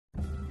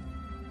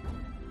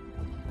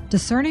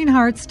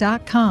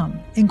DiscerningHearts.com,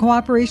 in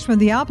cooperation with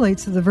the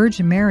Oblates of the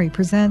Virgin Mary,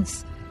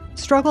 presents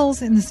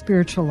Struggles in the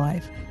Spiritual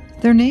Life,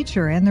 Their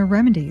Nature and Their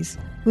Remedies,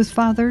 with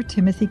Father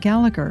Timothy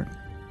Gallagher.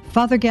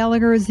 Father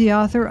Gallagher is the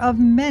author of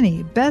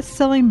many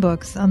best-selling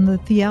books on the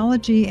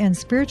theology and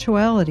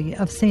spirituality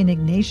of St.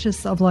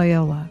 Ignatius of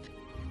Loyola.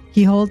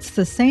 He holds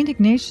the St.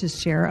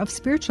 Ignatius Chair of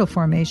Spiritual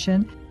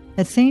Formation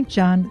at St.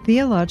 John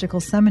Theological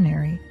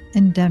Seminary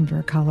in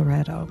Denver,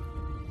 Colorado.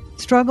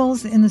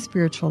 Struggles in the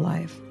Spiritual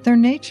Life, Their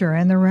Nature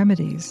and Their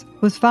Remedies,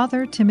 with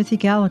Father Timothy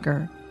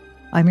Gallagher.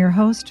 I'm your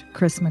host,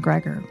 Chris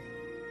McGregor.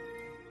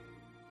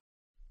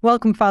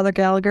 Welcome, Father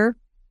Gallagher.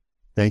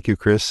 Thank you,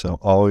 Chris. I'm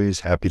always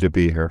happy to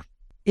be here.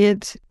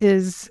 It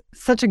is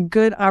such a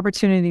good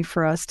opportunity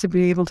for us to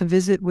be able to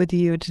visit with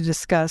you to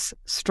discuss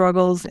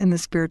struggles in the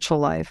spiritual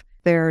life,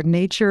 their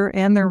nature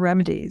and their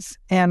remedies.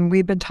 And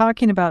we've been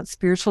talking about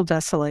spiritual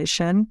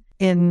desolation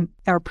in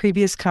our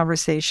previous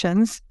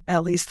conversations,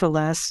 at least the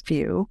last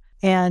few.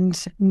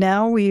 And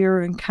now we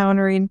are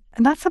encountering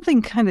not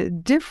something kind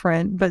of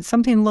different, but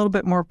something a little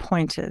bit more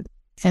pointed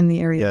in the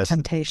area of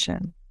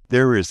temptation.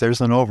 There's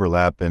an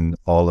overlap in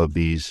all of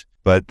these,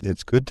 but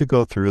it's good to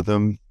go through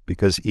them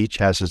because each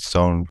has its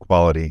own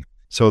quality.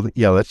 So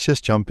let's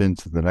just jump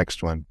into the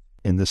next one.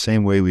 In the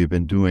same way we've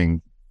been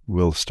doing,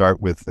 we'll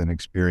start with an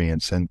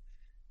experience. And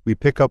we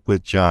pick up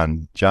with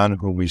John,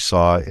 whom we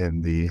saw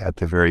at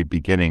the very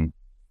beginning.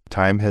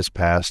 Time has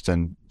passed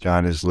and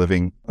John is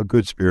living a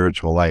good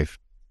spiritual life.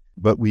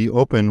 But we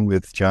open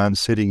with John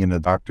sitting in a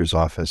doctor's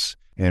office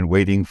and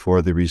waiting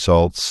for the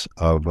results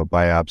of a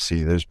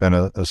biopsy. There's been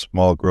a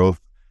small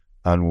growth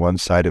on one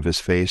side of his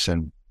face,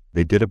 and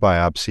they did a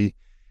biopsy,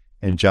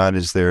 and John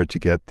is there to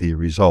get the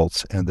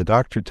results. And the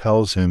doctor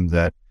tells him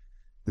that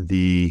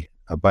the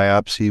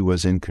biopsy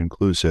was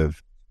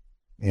inconclusive,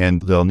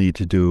 and they'll need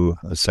to do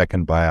a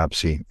second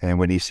biopsy. And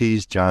when he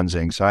sees John's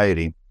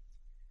anxiety,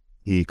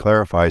 he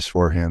clarifies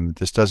for him,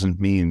 this doesn't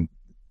mean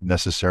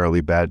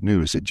necessarily bad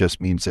news. It just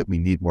means that we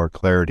need more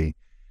clarity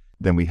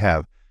than we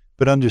have.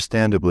 But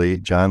understandably,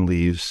 John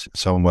leaves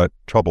somewhat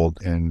troubled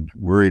and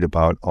worried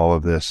about all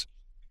of this.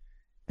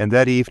 And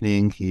that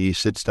evening, he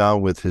sits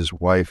down with his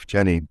wife,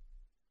 Jenny,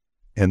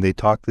 and they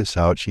talk this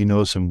out. She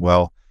knows him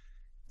well,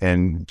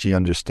 and she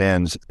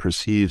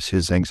perceives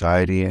his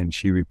anxiety, and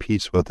she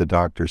repeats what the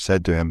doctor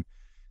said to him.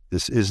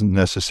 This isn't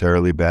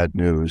necessarily bad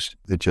news.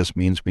 It just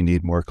means we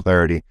need more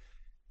clarity.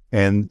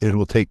 And it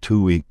will take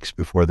 2 weeks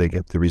before they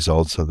get the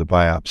results of the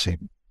biopsy.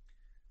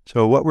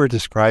 So what we're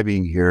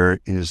describing here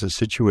is a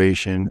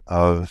situation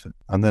on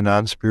the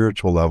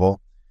non-spiritual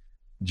level,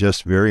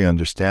 just very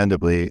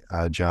understandably,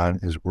 John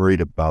is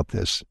worried about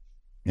this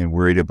and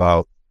worried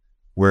about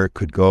where it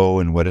could go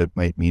and what it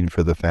might mean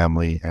for the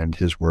family and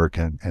his work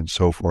and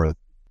so forth.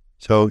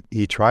 So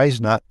he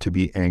tries not to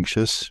be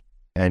anxious,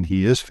 and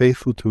he is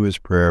faithful to his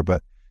prayer,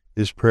 but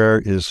his prayer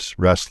is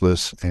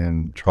restless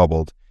and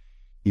troubled.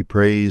 He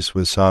prays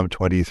with Psalm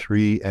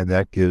 23, and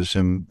that gives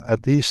him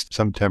at least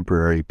some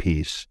temporary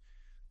peace.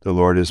 The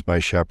Lord is my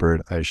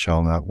shepherd, I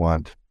shall not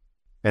want.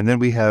 And then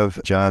we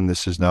have John.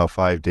 This is now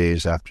 5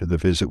 days after the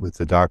visit with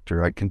the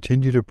doctor. I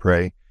continue to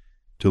pray,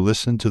 to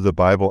listen to the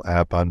Bible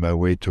app on my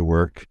way to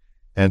work,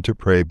 and to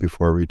pray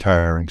before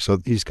retiring. So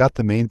he's got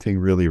the main thing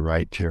really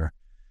right here.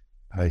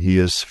 He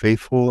is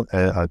faithful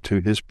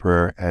to his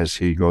prayer as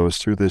he goes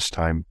through this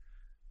time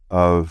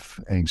of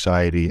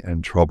anxiety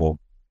and trouble.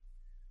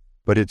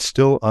 But it's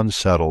still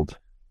unsettled.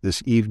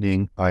 This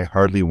evening, I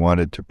hardly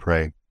wanted to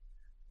pray.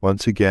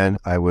 Once again,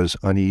 I was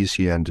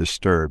uneasy and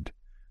disturbed.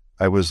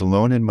 I was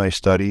alone in my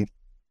study,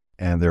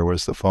 and there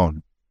was the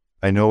phone.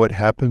 I know what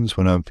happens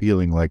when I'm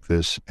feeling like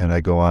this, and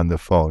I go on the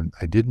phone.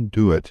 I didn't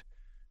do it,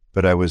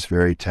 but I was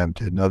very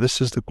tempted. Now,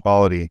 this is the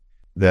quality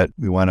that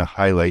we want to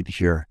highlight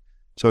here.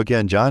 So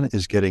again, John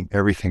is getting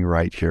everything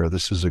right here.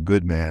 This is a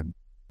good man.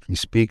 He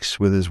speaks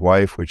with his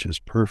wife, which is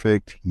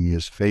perfect. He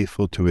is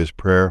faithful to his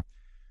prayer.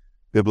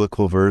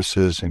 Biblical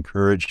verses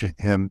encourage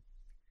him.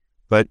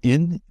 But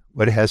in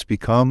what has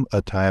become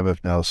a time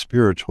of now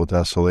spiritual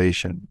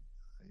desolation,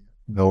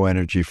 no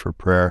energy for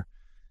prayer,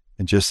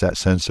 and just that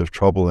sense of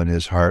trouble in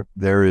his heart,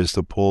 there is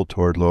the pull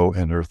toward low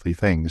and earthly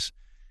things.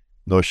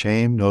 No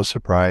shame, no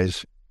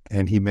surprise,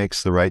 and he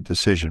makes the right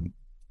decision.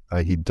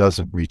 He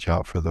doesn't reach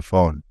out for the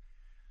phone,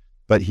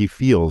 but he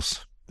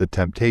feels the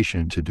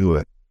temptation to do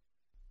it.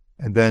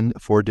 And then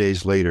 4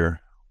 days later,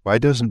 why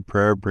doesn't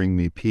prayer bring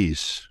me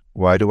peace?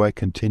 Why do I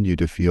continue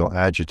to feel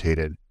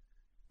agitated?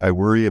 I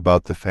worry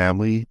about the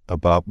family,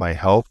 about my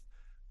health,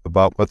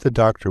 about what the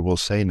doctor will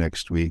say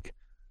next week,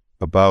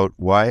 about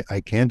why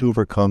I can't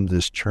overcome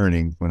this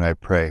churning when I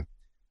pray.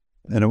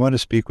 And I want to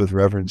speak with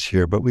reverence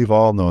here, but we've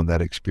all known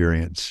that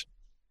experience.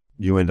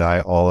 You and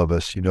I, all of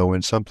us,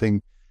 when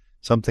something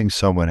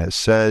someone has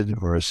said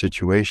or a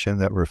situation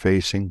that we're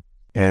facing,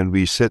 and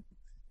we sit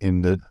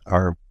in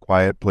our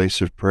quiet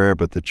place of prayer,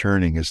 but the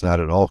churning is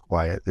not at all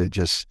quiet. It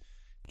just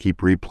keep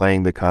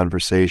replaying the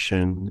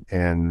conversation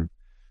and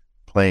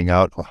playing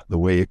out the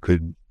way it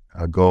could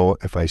go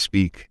if I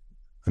speak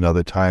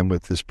another time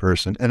with this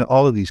person, and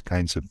all of these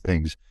kinds of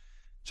things.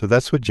 So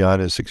that's what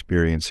John is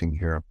experiencing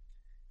here.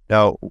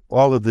 Now,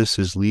 all of this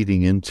is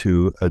leading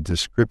into a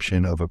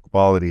description of a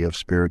quality of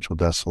spiritual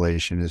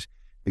desolation. As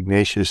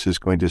Ignatius is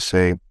going to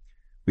say,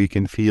 we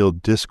can feel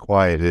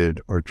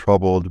disquieted or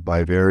troubled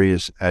by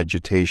various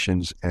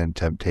agitations and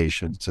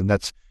temptations. And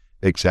that's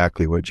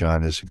exactly what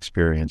John is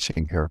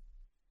experiencing here.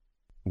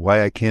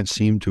 Why I can't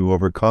seem to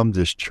overcome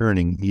this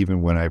churning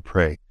even when I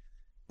pray.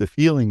 The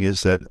feeling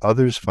is that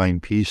others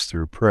find peace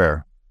through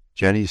prayer.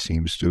 Jenny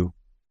seems to,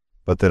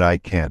 but that I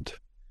can't.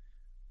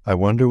 I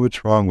wonder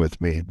what's wrong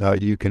with me. Now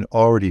you can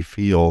already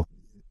feel,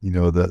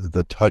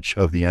 the touch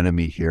of the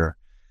enemy here,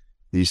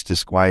 these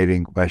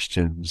disquieting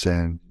questions,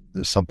 and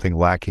there's something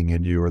lacking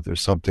in you, or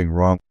there's something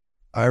wrong.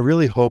 I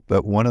really hope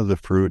that one of the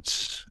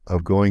fruits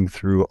of going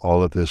through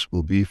all of this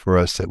will be for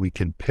us that we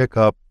can pick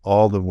up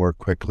all the more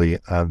quickly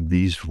on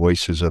these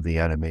voices of the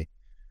enemy,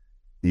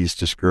 these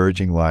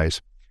discouraging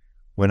lies.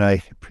 When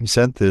I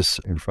present this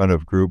in front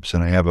of groups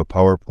and I have a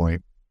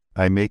PowerPoint,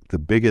 I make the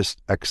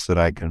biggest X that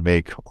I can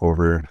make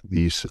over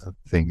these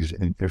things,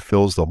 and it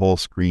fills the whole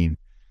screen.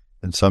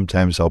 And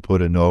sometimes I'll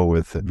put a no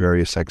with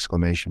various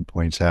exclamation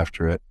points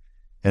after it.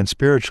 And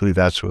spiritually,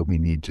 that's what we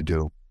need to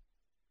do.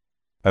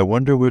 I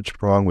wonder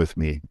what's wrong with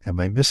me. Am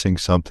I missing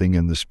something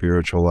in the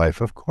spiritual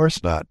life? Of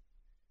course not.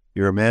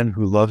 You're a man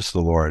who loves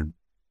the Lord,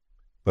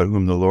 but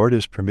whom the Lord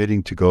is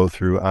permitting to go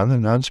through on the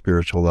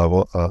non-spiritual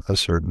level a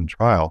certain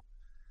trial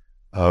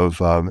of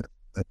an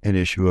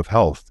issue of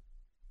health.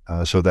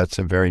 So that's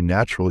a very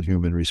natural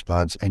human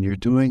response, and you're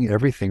doing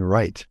everything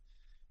right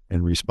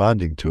in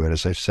responding to it.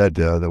 As I've said,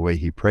 the way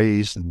he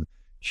prays and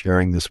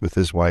sharing this with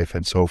his wife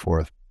and so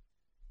forth,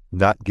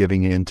 not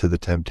giving in to the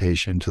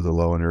temptation, to the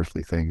low and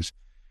earthly things.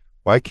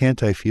 Why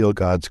can't I feel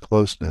God's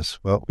closeness?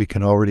 Well, we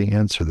can already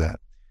answer that,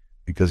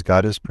 because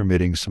God is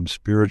permitting some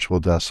spiritual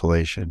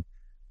desolation,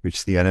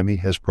 which the enemy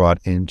has brought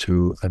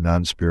into a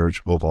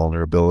non-spiritual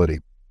vulnerability.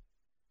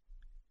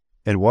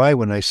 And why,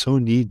 when I so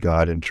need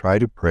God and try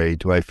to pray,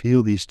 do I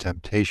feel these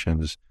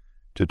temptations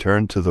to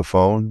turn to the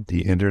phone,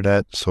 the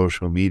internet,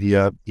 social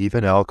media,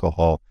 even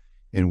alcohol,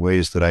 in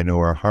ways that I know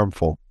are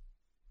harmful?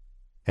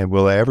 And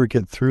will I ever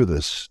get through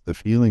this? The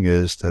feeling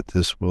is that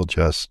this will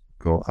just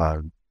go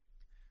on.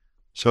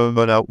 So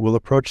now we'll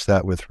approach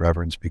that with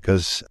reverence,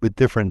 because with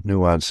different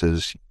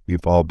nuances,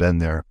 we've all been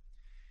there.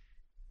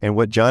 And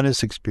what John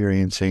is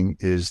experiencing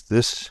is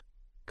this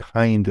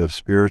kind of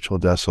spiritual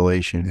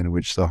desolation in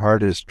which the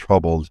heart is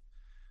troubled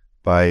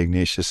by,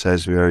 Ignatius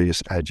says,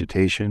 various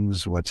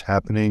agitations. What's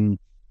happening?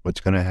 What's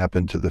going to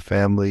happen to the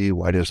family?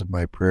 Why doesn't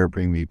my prayer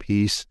bring me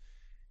peace?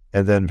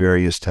 And then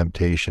various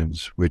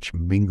temptations which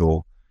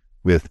mingle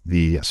with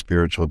the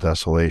spiritual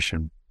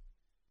desolation.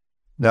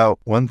 Now,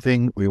 one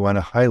thing we want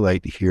to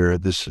highlight here,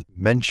 this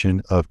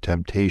mention of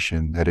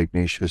temptation that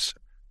Ignatius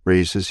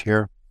raises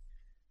here.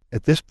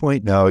 At this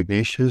point now,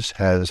 Ignatius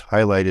has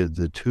highlighted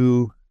the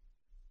two,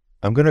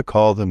 I'm going to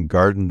call them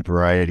garden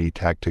variety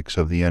tactics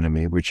of the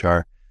enemy, which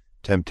are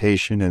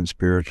temptation and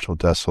spiritual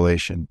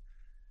desolation.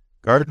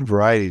 Garden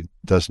variety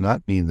does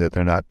not mean that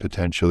they're not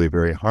potentially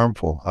very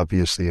harmful.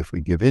 Obviously, if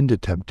we give in to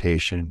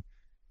temptation,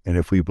 and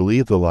if we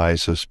believe the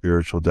lies of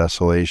spiritual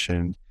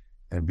desolation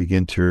and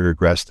begin to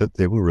regress, that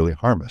they will really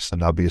harm us.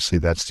 And obviously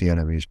that's the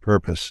enemy's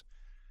purpose.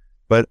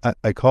 But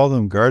I call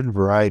them garden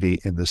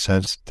variety in the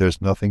sense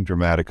there's nothing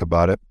dramatic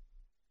about it.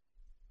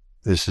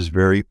 This is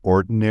very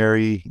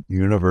ordinary,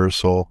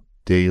 universal,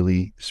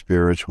 daily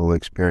spiritual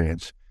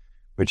experience,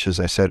 which, as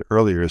I said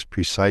earlier, is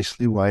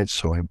precisely why it's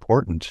so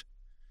important,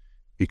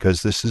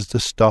 because this is the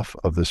stuff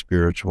of the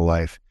spiritual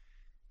life.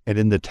 And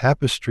in the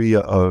tapestry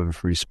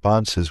of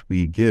responses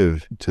we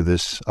give to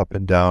this up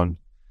and down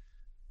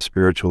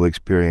spiritual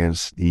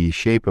experience, the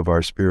shape of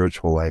our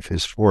spiritual life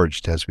is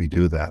forged as we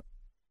do that.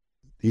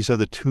 These are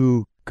the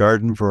two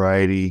garden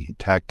variety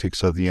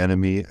tactics of the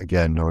enemy.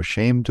 Again, no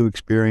shame to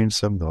experience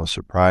them, no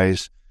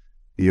surprise.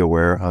 Be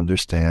aware,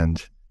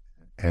 understand,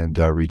 and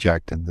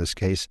reject in this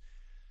case.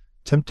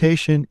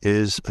 Temptation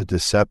is a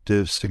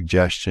deceptive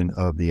suggestion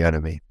of the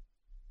enemy.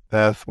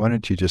 Beth, why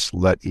don't you just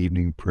let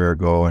evening prayer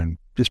go and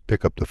just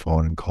pick up the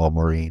phone and call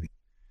Maureen?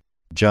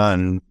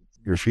 John,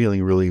 you're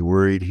feeling really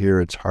worried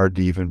here. It's hard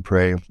to even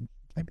pray.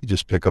 Maybe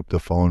just pick up the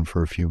phone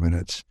for a few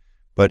minutes,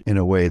 but in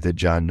a way that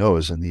John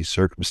knows in these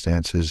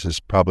circumstances is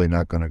probably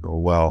not going to go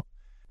well.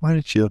 Why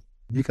don't you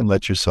can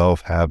let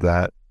yourself have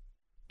that,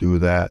 do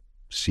that,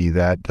 see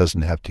that.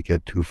 Doesn't have to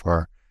get too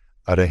far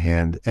out of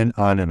hand, and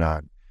on and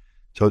on.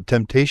 So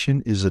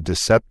temptation is a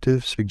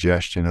deceptive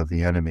suggestion of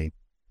the enemy.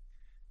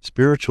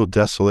 Spiritual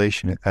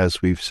desolation,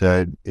 as we've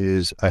said,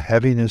 is a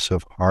heaviness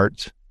of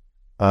heart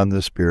on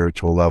the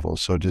spiritual level.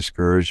 So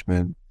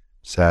discouragement,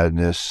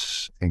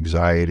 sadness,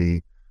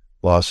 anxiety,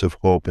 loss of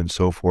hope, and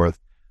so forth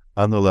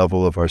on the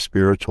level of our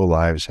spiritual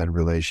lives and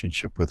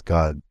relationship with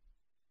God.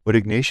 What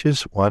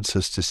Ignatius wants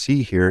us to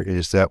see here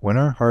is that when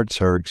our hearts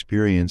are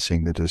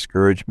experiencing the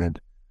discouragement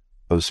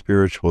of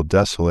spiritual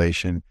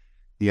desolation,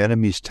 the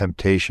enemy's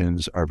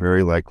temptations are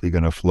very likely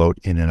going to float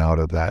in and out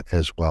of that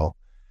as well.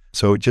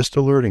 So just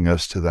alerting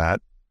us to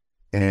that,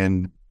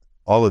 and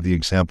all of the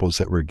examples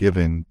that we've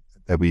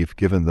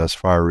given thus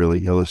far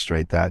really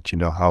illustrate that. You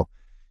know how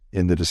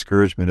in the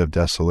discouragement of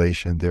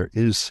desolation, there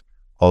is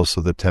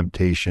also the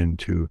temptation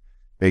to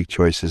make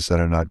choices that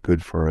are not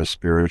good for us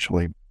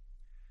spiritually.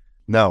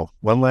 Now,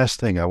 one last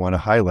thing I want to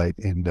highlight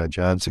in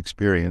John's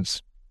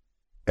experience.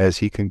 As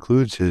he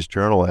concludes his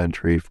journal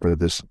entry for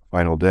this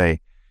final day,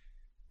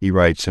 he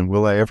writes, "And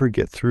will I ever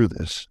get through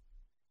this?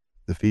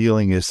 The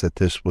feeling is that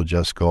this will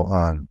just go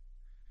on.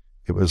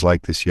 It was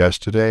like this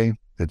yesterday,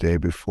 the day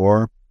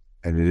before,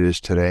 and it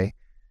is today,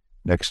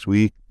 next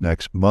week,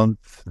 next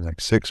month,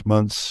 next 6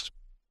 months,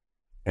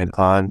 and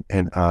on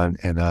and on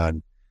and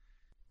on.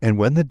 And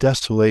when the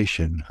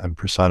desolation," I'm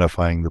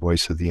personifying the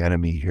voice of the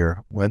enemy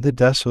here, "when the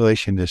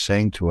desolation is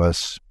saying to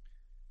us,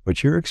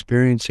 what you're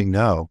experiencing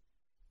now,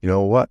 you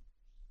know what?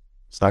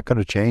 It's not going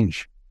to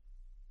change.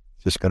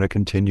 It's just going to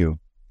continue.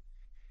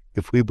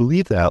 If we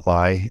believe that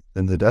lie,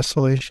 then the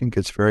desolation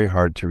gets very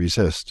hard to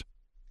resist.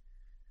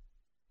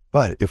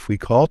 But if we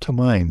call to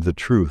mind the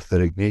truth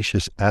that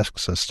Ignatius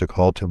asks us to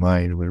call to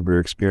mind when we're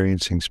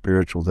experiencing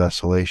spiritual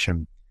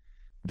desolation,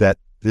 that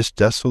this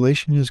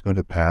desolation is going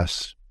to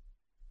pass,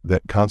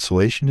 that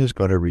consolation is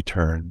going to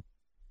return,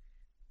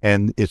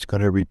 and it's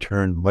going to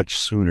return much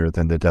sooner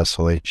than the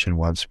desolation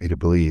wants me to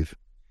believe.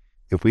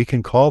 If we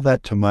can call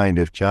that to mind,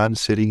 if John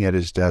sitting at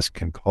his desk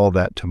can call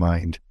that to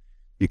mind,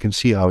 you can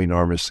see how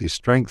enormously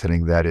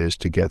strengthening that is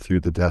to get through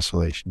the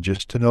desolation,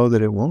 just to know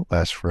that it won't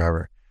last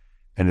forever.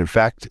 And in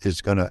fact,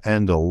 it's going to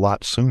end a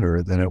lot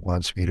sooner than it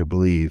wants me to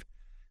believe.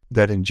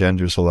 That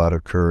engenders a lot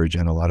of courage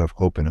and a lot of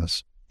hope in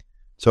us.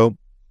 So,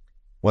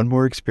 one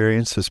more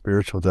experience of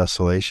spiritual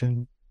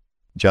desolation.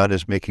 John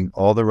is making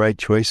all the right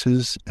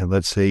choices, and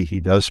let's say he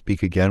does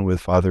speak again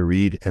with Father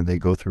Reed, and they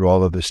go through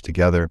all of this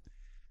together.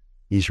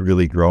 He's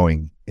really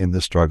growing in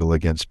the struggle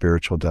against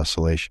spiritual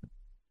desolation.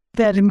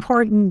 That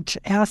important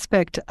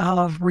aspect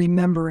of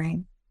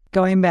remembering,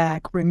 going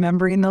back,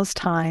 remembering those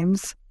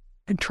times,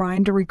 and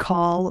trying to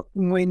recall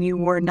when you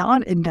were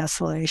not in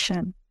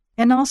desolation.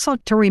 And also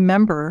to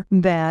remember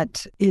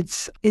that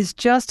it's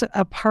just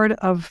a part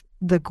of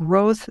the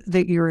growth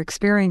that you're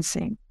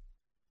experiencing.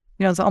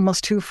 You know, it's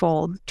almost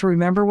twofold, to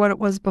remember what it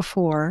was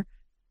before,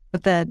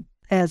 but that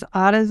as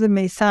odd as it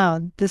may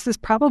sound, this is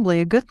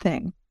probably a good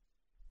thing.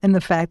 And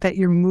the fact that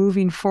you're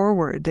moving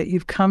forward, that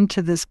you've come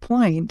to this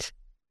point,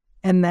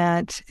 and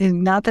that,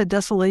 and not that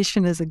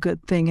desolation is a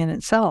good thing in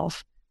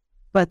itself,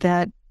 but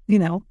that, you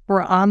know,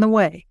 we're on the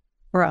way,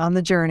 we're on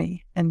the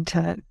journey, and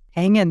to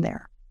hang in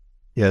there.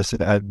 Yes,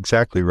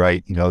 exactly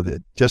right. You know,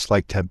 that just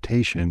like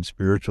temptation,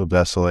 spiritual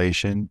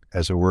desolation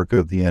as a work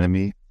of the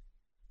enemy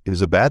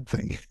is a bad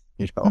thing,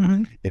 you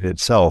know, in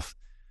itself.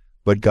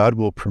 But God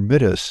will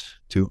permit us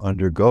to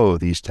undergo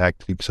these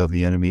tactics of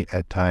the enemy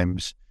at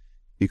times,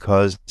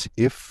 because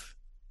if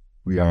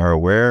we are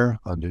aware,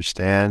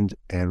 understand,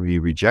 and we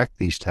reject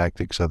these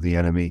tactics of the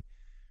enemy,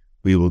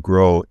 we will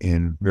grow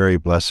in very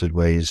blessed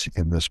ways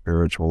in the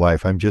spiritual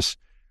life. I'm just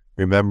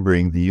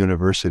remembering the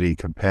university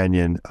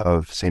companion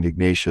of St.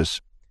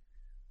 Ignatius,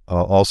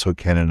 also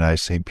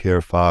canonized, St.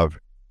 Pierre Fabre,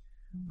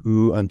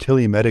 who, until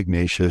he met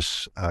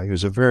Ignatius, he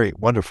was a very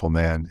wonderful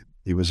man.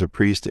 He was a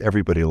priest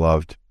everybody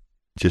loved.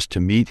 Just to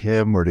meet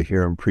him or to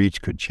hear him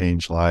preach could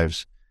change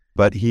lives.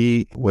 But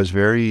he was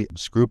very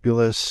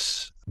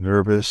scrupulous,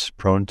 nervous,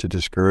 prone to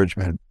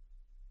discouragement.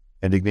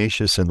 And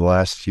Ignatius, in the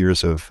last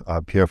years of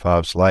Pierre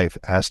Fabre's life,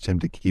 asked him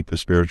to keep a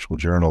spiritual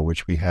journal,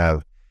 which we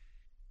have.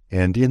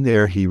 And in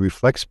there, he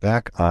reflects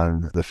back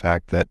on the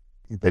fact that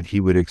he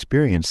would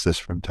experience this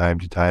from time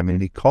to time,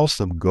 and he calls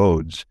them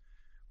goads,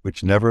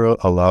 which never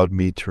allowed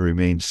me to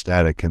remain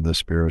static in the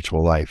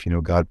spiritual life. You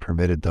know, God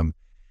permitted them.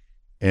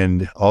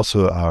 And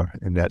also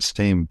in that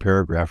same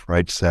paragraph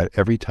writes that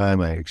every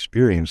time I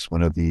experienced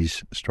one of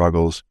these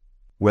struggles,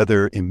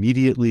 whether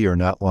immediately or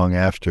not long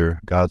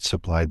after, God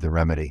supplied the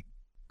remedy,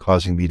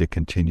 causing me to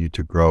continue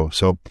to grow.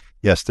 So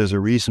yes, there's a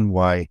reason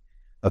why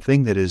a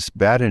thing that is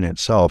bad in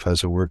itself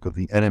as a work of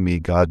the enemy,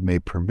 God may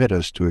permit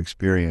us to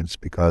experience,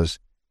 because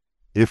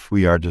if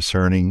we are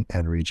discerning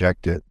and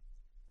reject it,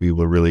 we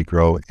will really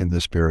grow in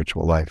the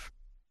spiritual life.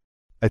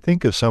 I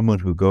think of someone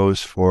who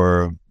goes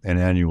for an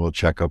annual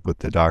checkup with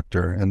the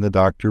doctor, and the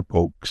doctor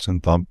pokes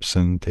and thumps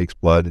and takes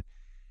blood,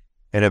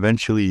 and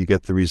eventually you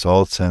get the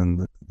results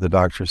and the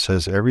doctor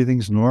says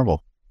everything's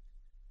normal,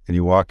 and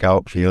you walk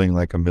out feeling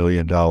like $1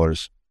 million.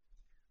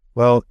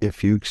 Well,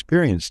 if you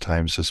experience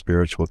times of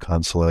spiritual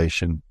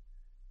consolation,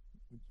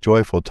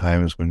 joyful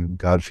times when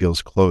God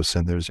feels close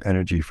and there's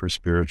energy for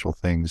spiritual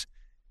things,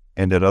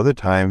 and at other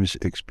times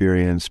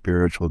experience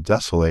spiritual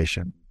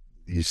desolation,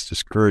 these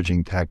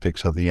discouraging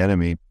tactics of the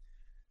enemy,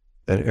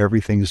 that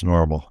everything's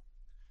normal,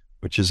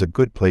 which is a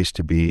good place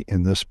to be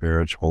in the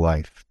spiritual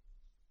life.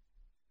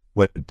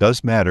 What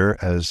does matter,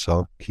 as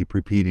I'll keep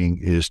repeating,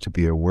 is to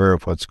be aware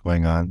of what's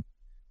going on,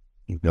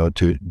 you know,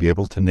 to be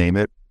able to name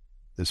it,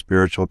 the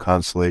spiritual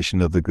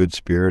consolation of the good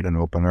spirit, and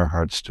open our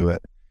hearts to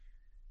it,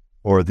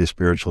 or the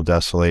spiritual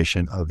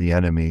desolation of the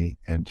enemy,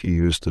 and to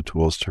use the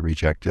tools to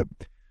reject it.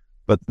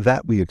 But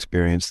that we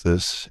experience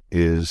this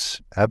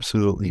is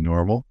absolutely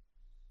normal.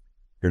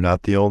 You're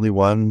not the only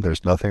one.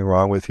 There's nothing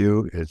wrong with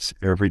you. It's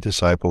every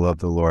disciple of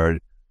the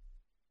Lord.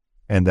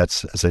 And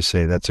that's, as I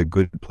say, that's a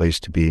good place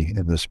to be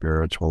in the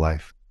spiritual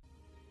life.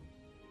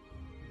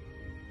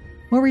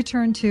 We'll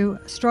return to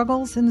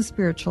Struggles in the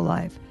Spiritual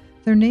Life,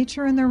 Their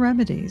Nature and Their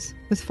Remedies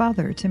with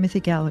Father Timothy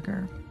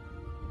Gallagher.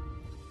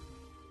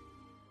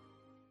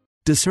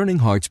 Discerning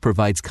Hearts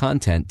provides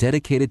content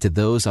dedicated to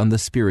those on the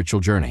spiritual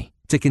journey.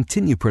 To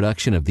continue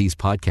production of these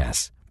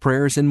podcasts,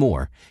 prayers, and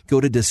more,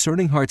 go to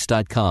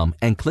discerninghearts.com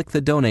and click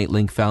the donate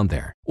link found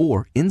there,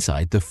 or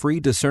inside the free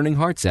Discerning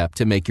Hearts app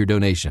to make your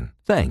donation.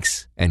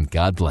 Thanks, and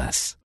God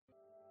bless.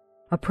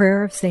 A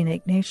prayer of St.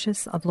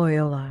 Ignatius of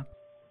Loyola.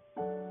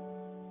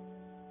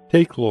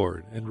 Take,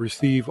 Lord, and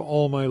receive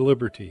all my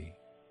liberty,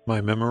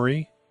 my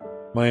memory,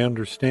 my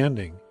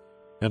understanding,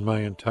 and my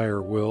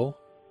entire will,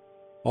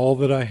 all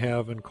that I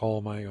have and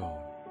call my own.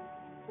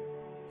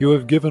 You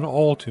have given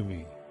all to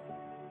me.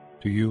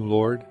 To you,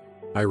 Lord,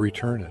 I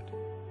return it.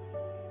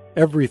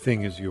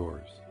 Everything is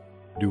yours.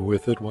 Do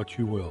with it what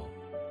you will.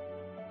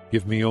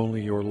 Give me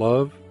only your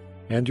love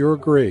and your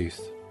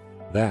grace.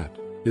 That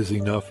is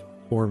enough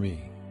for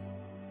me.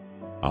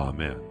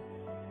 Amen.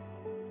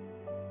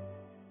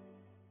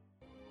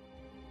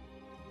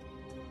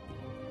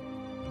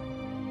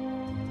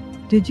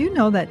 Did you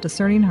know that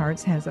Discerning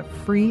Hearts has a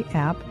free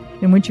app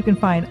in which you can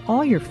find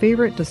all your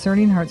favorite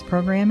Discerning Hearts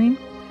programming?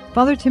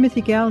 Father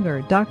Timothy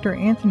Gallagher, Dr.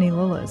 Anthony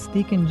Lillis,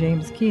 Deacon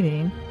James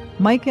Keating,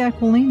 Mike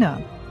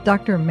Aquilina,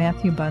 Dr.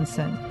 Matthew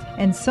Bunson,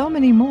 and so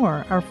many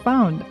more are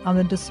found on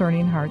the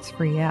Discerning Hearts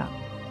free app.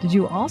 Did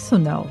you also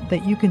know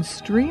that you can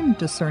stream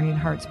Discerning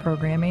Hearts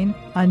programming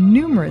on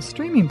numerous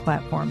streaming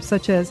platforms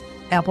such as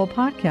Apple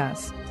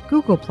Podcasts,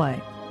 Google Play,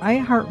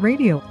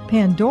 iHeartRadio,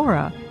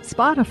 Pandora,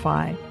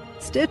 Spotify,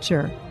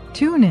 Stitcher,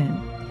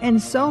 TuneIn,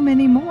 and so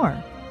many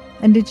more.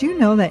 And did you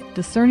know that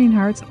Discerning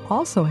Hearts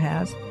also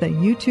has the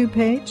YouTube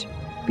page?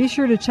 Be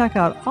sure to check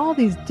out all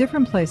these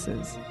different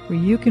places where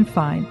you can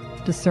find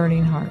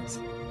Discerning Hearts.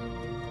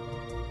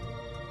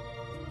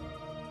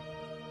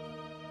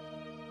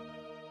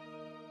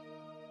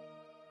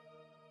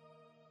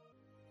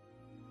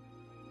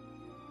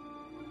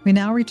 We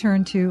now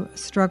return to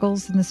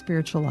Struggles in the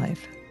Spiritual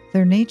Life,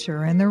 Their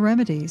Nature and Their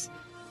Remedies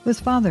with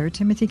Father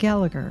Timothy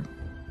Gallagher.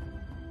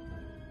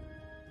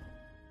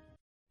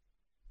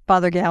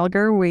 Father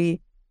Gallagher,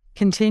 we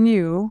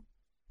continue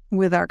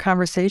with our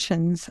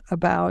conversations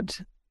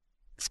about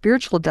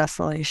spiritual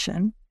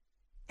desolation,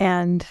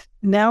 and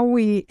now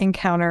we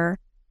encounter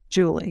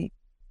Julie.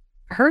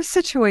 Her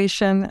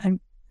situation,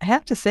 I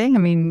have to say,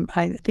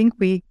 I think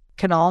we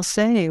can all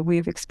say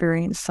we've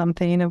experienced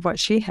something of what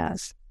she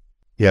has.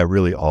 Yeah,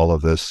 really all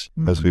of this,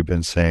 as we've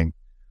been saying.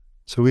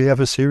 So we have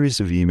a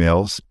series of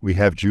emails. We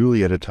have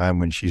Julie at a time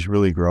when she's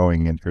really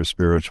growing in her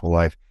spiritual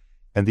life.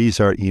 And these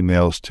are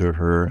emails to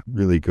her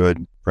really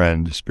good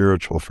friend,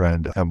 spiritual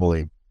friend,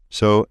 Emily.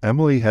 So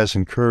Emily has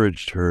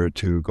encouraged her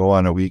to go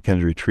on a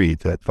weekend retreat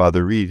that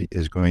Father Reed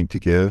is going to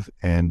give,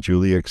 and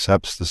Julie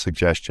accepts the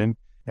suggestion,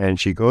 and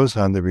she goes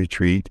on the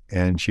retreat,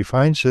 and she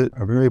finds it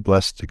a very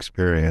blessed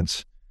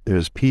experience.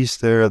 There's peace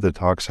there, the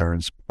talks are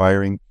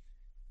inspiring,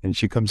 and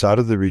she comes out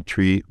of the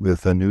retreat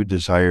with a new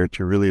desire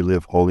to really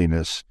live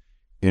holiness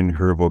in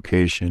her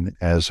vocation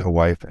as a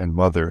wife and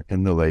mother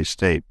in the lay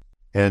state.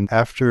 And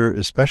after,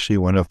 especially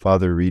one of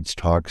Father Reed's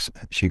talks,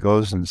 she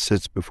goes and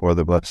sits before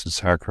the Blessed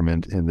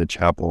Sacrament in the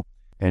chapel,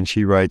 and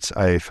she writes,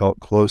 "I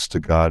felt close to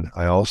God.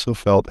 I also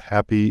felt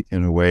happy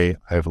in a way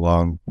I've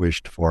long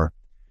wished for."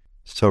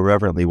 So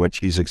reverently, what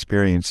she's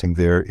experiencing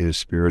there is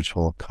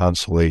spiritual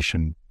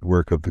consolation, the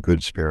work of the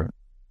good Spirit.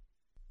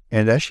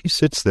 And as she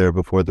sits there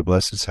before the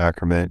Blessed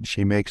Sacrament,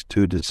 she makes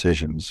two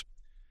decisions.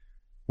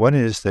 One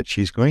is that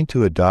she's going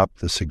to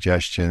adopt the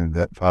suggestion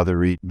that Father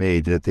Reed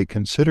made, that they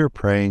consider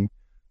praying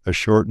a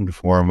shortened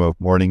form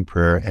of morning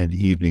prayer and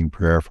evening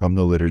prayer from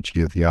the Liturgy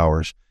of the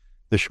Hours.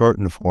 The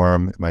shortened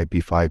form might be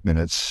 5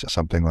 minutes,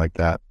 something like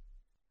that.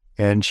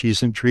 And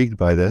she's intrigued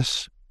by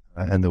this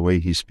and the way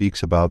he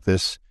speaks about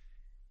this.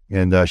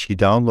 And she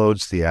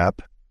downloads the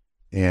app,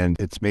 and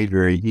it's made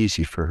very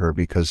easy for her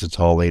because it's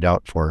all laid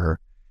out for her,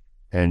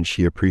 and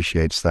she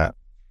appreciates that.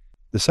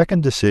 The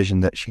second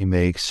decision that she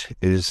makes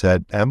is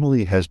that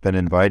Emily has been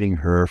inviting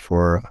her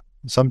for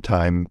some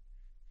time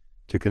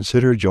to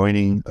consider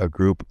joining a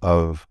group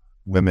of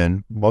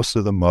women, most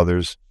of them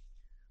mothers,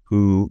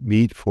 who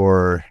meet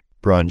for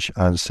brunch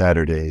on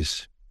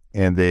Saturdays.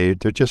 And they're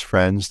just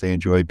friends. They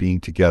enjoy being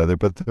together,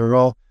 but they're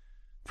all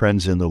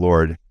friends in the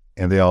Lord.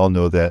 And they all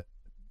know that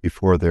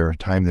before their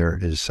time there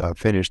is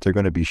finished, they're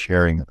going to be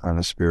sharing on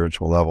a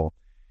spiritual level.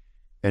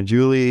 And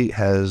Julie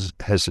has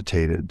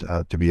hesitated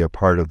to be a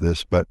part of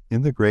this, but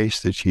in the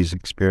grace that she's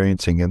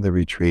experiencing in the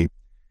retreat,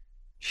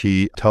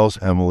 she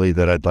tells Emily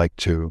that I'd like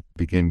to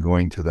begin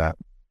going to that.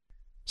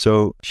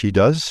 So she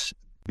does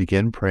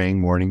begin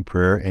praying morning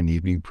prayer and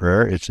evening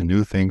prayer. It's a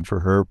new thing for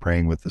her,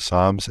 praying with the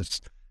Psalms.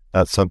 It's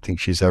not something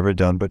she's ever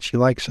done, but she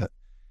likes it.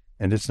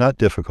 And it's not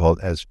difficult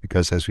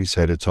because, as we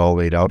said, it's all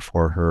laid out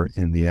for her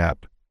in the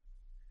app.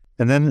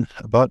 And then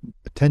about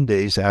 10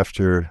 days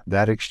after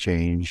that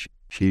exchange,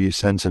 she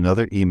sends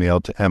another email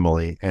to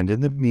Emily. And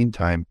in the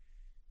meantime,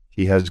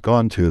 he has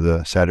gone to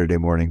the Saturday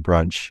morning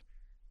brunch.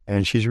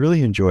 and she's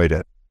really enjoyed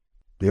it.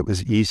 It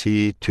was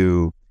easy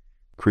to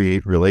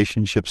create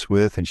relationships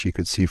with, and she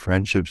could see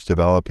friendships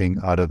developing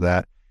out of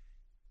that.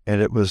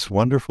 And it was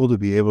wonderful to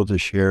be able to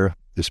share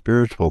the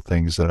spiritual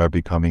things that are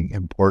becoming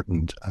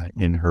important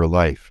in her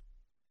life.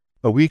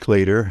 A week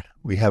later,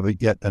 we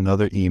have yet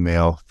another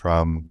email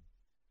from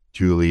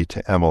Julie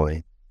to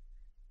Emily.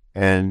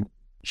 And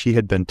she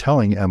had been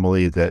telling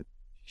Emily that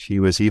she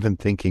was even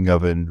thinking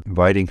of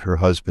inviting her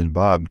husband,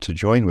 Bob, to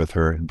join with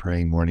her in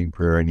praying morning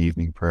prayer and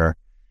evening prayer.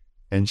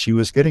 And she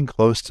was getting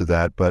close to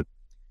that, but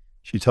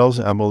she tells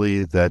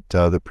Emily that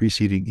the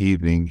preceding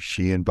evening,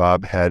 she and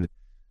Bob had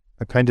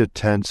a kind of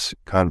tense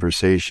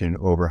conversation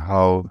over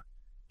how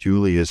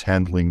Julie is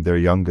handling their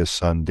youngest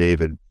son,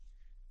 David,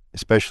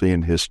 especially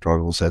in his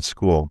struggles at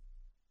school.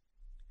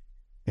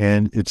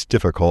 And it's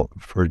difficult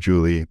for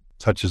Julie.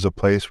 Such as a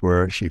place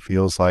where she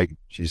feels like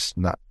she's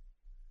not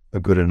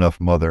a good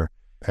enough mother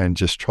and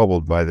just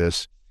troubled by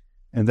this.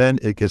 And then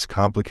it gets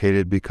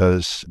complicated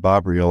because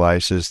Bob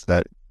realizes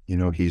that,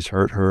 he's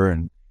hurt her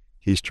and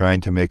he's trying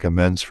to make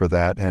amends for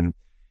that. And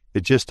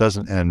it just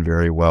doesn't end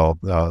very well,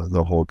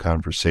 the whole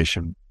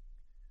conversation.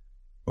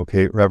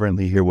 Okay,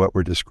 reverently here, what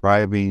we're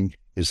describing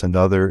is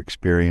another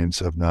experience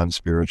of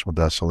non-spiritual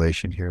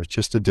desolation here. It's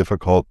just a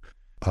difficult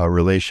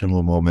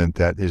relational moment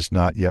that is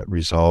not yet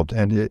resolved,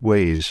 and it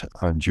weighs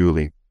on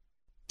Julie.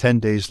 10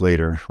 days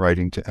later,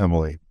 writing to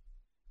Emily,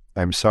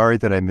 I'm sorry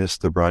that I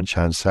missed the brunch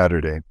on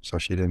Saturday, so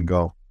she didn't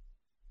go.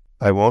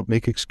 I won't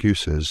make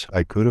excuses.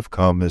 I could have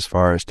come as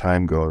far as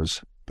time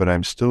goes, but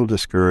I'm still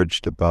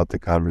discouraged about the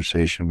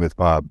conversation with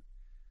Bob.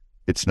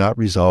 It's not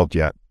resolved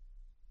yet.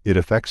 It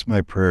affects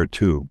my prayer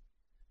too.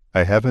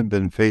 I haven't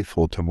been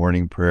faithful to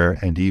morning prayer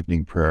and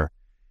evening prayer,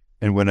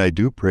 and when I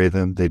do pray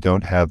them, they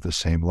don't have the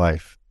same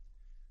life.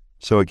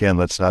 So again,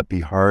 let's not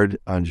be hard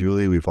on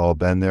Julie. We've all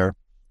been there.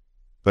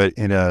 But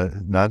in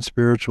a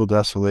non-spiritual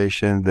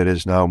desolation that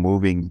is now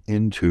moving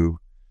into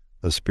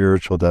a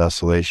spiritual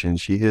desolation,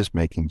 she is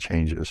making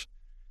changes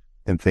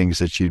in things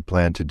that she'd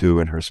planned to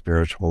do in her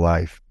spiritual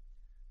life.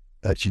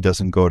 That she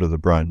doesn't go to the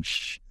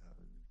brunch.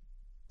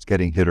 It's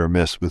getting hit or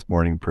miss with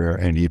morning prayer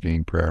and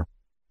evening prayer.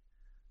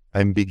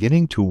 I'm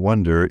beginning to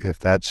wonder if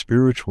that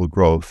spiritual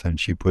growth, and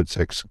she puts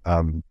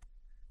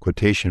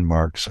quotation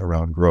marks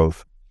around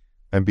growth,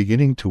 I'm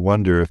beginning to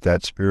wonder if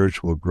that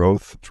spiritual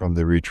growth from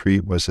the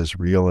retreat was as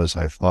real as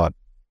I thought.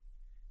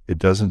 It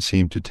doesn't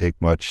seem to take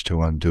much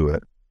to undo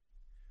it.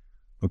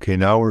 Okay,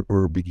 now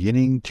we're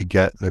beginning to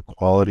get the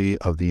quality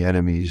of the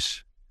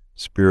enemy's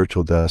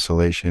spiritual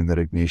desolation that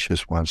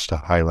Ignatius wants to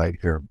highlight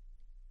here.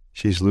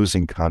 She's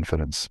losing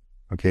confidence.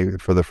 Okay,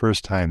 for the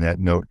first time, that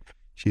note,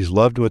 she's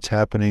loved what's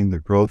happening. The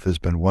growth has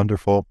been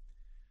wonderful.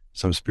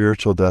 Some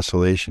spiritual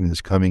desolation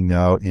is coming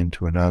now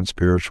into a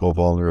non-spiritual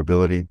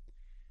vulnerability.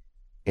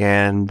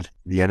 And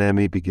the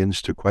enemy begins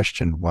to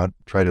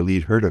try to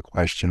lead her to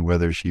question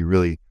whether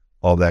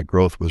all that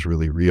growth was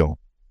really real.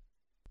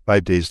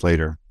 5 days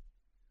later,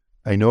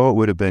 I know it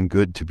would have been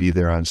good to be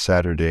there on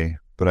Saturday,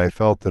 but I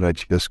felt that I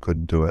just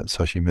couldn't do it,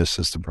 so she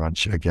misses the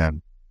brunch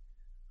again.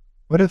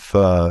 What if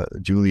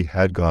Julie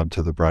had gone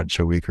to the brunch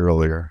a week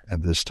earlier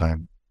at this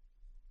time?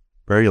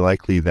 Very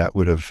likely that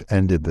would have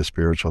ended the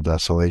spiritual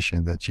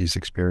desolation that she's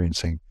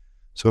experiencing.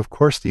 So of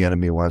course the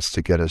enemy wants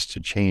to get us to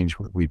change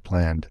what we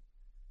planned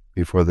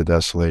before the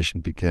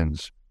desolation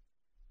begins.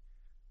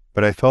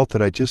 But I felt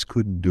that I just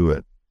couldn't do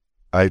it.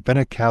 I've been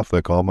a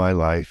Catholic all my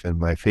life, and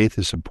my faith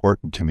is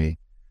important to me,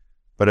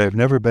 but I've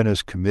never been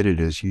as committed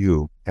as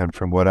you, and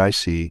from what I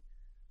see,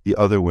 the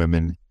other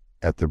women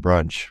at the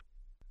brunch.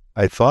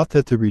 I thought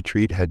that the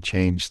retreat had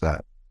changed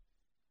that,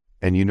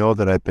 and you know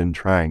that I've been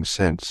trying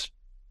since.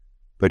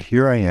 But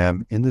here I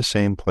am in the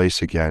same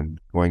place again,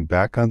 going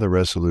back on the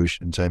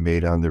resolutions I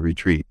made on the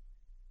retreat.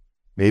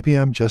 Maybe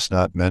I'm just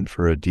not meant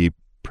for a deep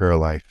prayer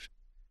life.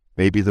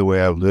 Maybe the way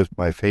I've lived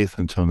my faith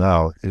until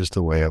now is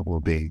the way it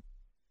will be.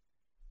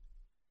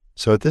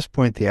 So at this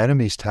point, the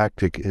enemy's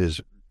tactic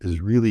is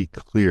really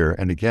clear.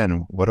 And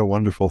again, what a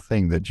wonderful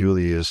thing that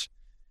Julie is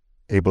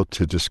able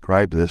to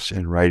describe this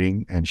in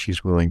writing, and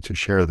she's willing to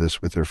share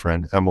this with her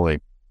friend Emily.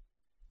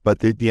 But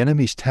the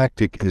enemy's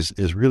tactic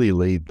is really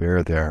laid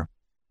bare there.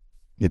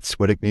 It's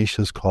what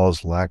Ignatius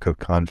calls lack of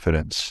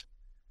confidence.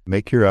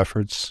 Make your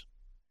efforts,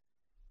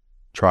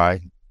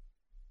 try,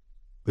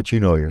 but you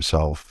know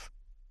yourself.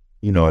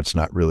 You know it's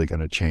not really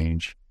going to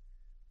change.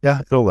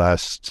 Yeah, it'll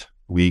last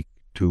a week,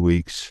 2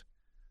 weeks,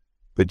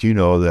 but you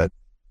know that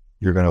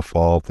you're going to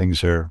fall.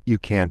 You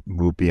can't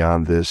move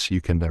beyond this.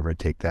 You can never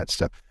take that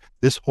step.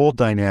 This whole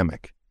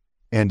dynamic,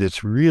 and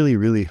it's really,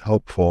 really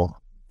helpful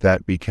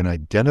that we can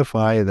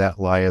identify that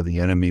lie of the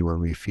enemy when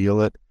we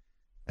feel it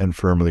and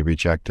firmly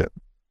reject it.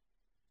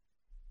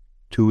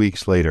 2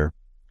 weeks later,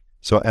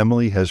 so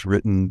Emily has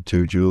written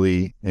to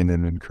Julie in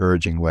an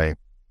encouraging way.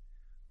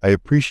 I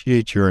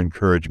appreciate your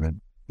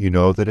encouragement. You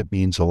know that it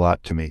means a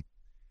lot to me.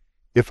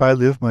 If I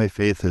live my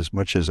faith as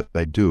much as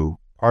I do,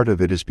 part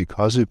of it is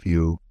because of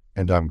you,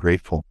 and I'm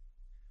grateful.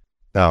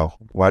 Now,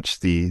 watch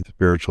the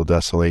spiritual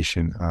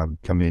desolation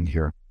come in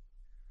here.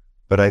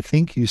 But I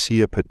think you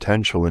see a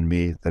potential in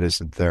me that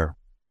isn't there.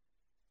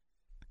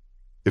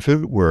 If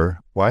it were,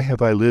 why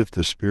have I lived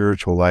the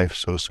spiritual life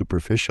so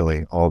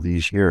superficially all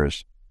these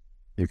years?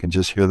 You can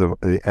just hear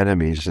the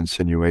enemy's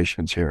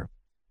insinuations here.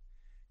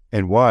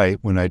 And why,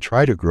 when I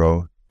try to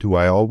grow, do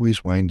I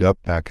always wind up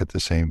back at the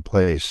same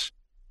place?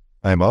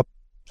 I'm up,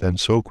 then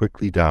so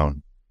quickly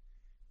down.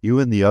 You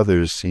and the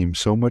others seem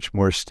so much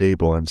more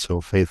stable and so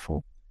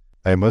faithful.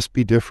 I must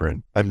be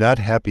different. I'm not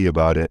happy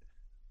about it,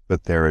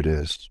 but there it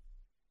is.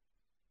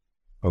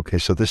 Okay,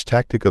 so this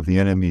tactic of the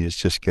enemy is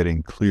just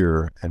getting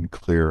clearer and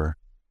clearer.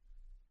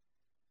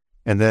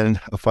 And then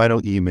a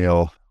final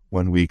email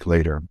 1 week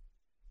later.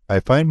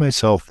 I find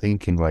myself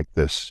thinking like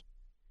this.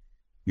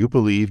 You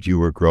believed you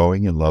were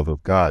growing in love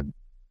of God.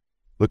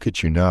 Look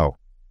at you now.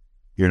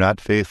 You're not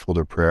faithful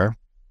to prayer.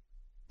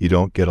 You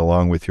don't get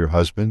along with your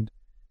husband,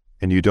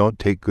 and you don't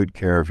take good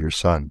care of your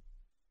son.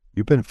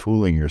 You've been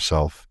fooling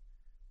yourself.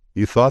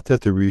 You thought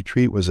that the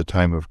retreat was a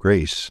time of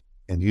grace,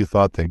 and you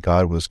thought that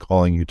God was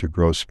calling you to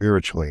grow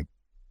spiritually.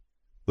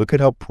 Look at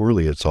how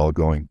poorly it's all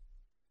going.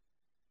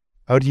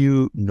 How do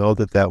you know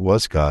that that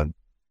was God?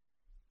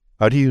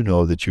 How do you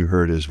know that you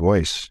heard his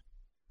voice?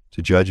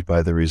 To judge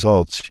by the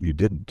results, you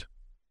didn't.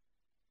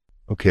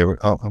 Okay,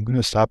 I'm going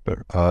to stop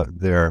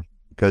there,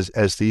 because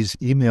as these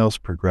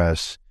emails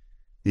progress,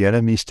 the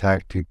enemy's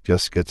tactic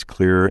just gets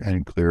clearer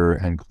and clearer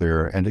and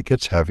clearer, and it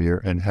gets heavier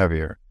and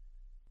heavier.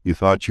 You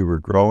thought you were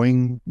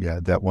growing, you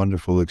had that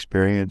wonderful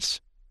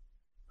experience.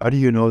 How do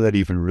you know that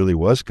even really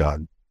was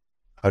God?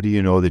 How do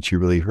you know that you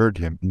really heard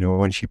him? You know,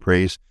 when she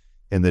prays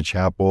in the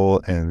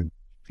chapel and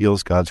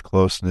feels God's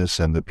closeness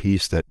and the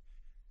peace that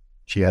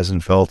she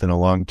hasn't felt in a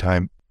long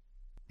time.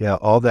 Yeah,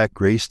 all that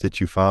grace that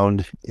you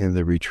found in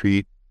the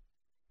retreat,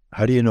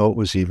 how do you know it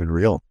was even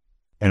real?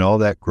 And all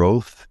that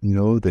growth, you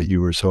know, that you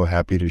were so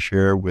happy to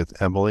share with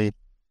Emily.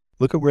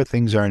 Look at where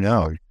things are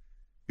now.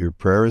 Your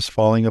prayer is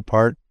falling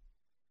apart.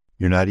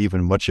 You're not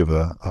even much of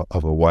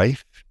a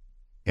wife.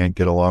 Can't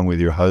get along with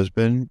your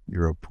husband.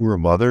 You're a poor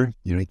mother.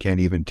 You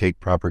can't even take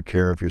proper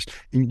care of yours.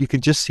 You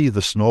can just see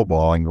the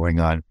snowballing going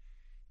on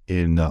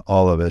in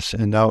all of us.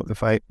 And now,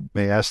 if I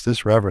may ask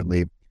this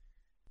reverently,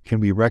 can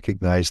we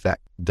recognize that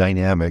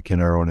dynamic in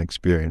our own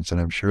experience?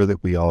 And I'm sure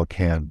that we all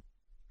can.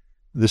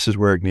 This is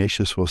where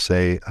Ignatius will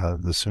say,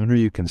 the sooner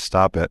you can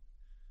stop it,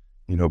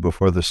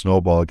 before the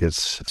snowball gets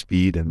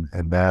speed and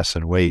mass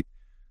and weight,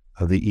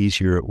 the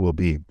easier it will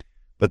be.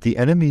 But the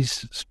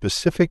enemy's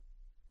specific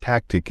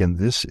tactic in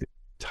this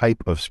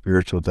type of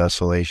spiritual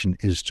desolation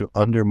is to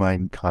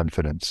undermine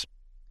confidence.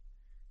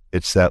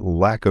 It's that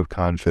lack of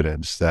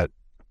confidence that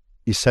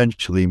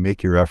essentially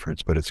make your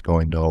efforts, but it's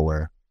going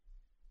nowhere.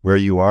 Where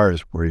you are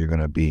is where you're going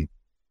to be.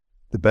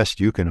 The best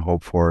you can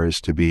hope for is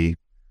to be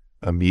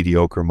a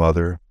mediocre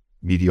mother,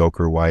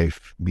 mediocre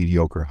wife,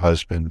 mediocre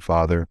husband,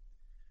 father.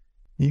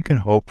 You can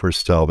hope for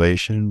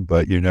salvation,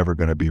 but you're never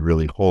going to be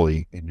really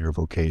holy in your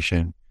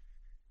vocation.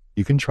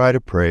 You can try to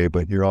pray,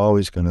 but you're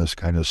always going to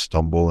kind of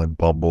stumble and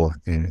bumble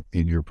in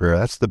your prayer.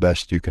 That's the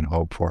best you can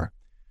hope for.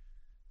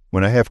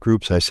 When I have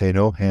groups, I say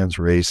no hands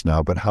raised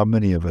now, but how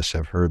many of us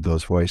have heard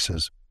those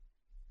voices?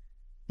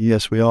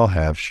 Yes, we all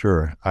have,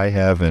 sure. I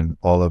have, and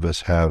all of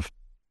us have.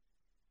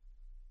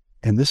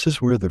 And this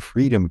is where the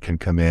freedom can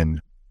come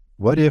in.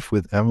 What if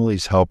with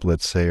Emily's help,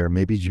 let's say, or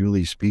maybe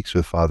Julie speaks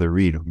with Father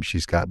Reed, whom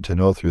she's gotten to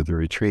know through the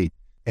retreat,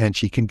 and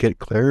she can get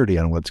clarity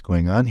on what's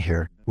going on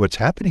here. What's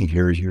happening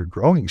here is you're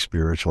growing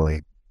spiritually.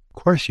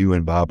 Of course, you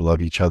and Bob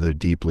love each other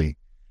deeply.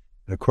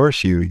 And of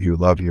course, you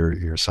love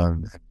your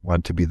son and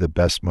want to be the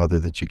best mother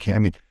that you can. I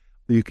mean,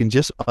 you can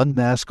just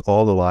unmask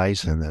all the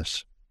lies in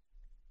this.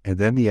 And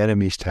then the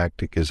enemy's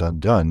tactic is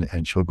undone,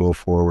 and she'll go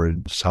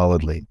forward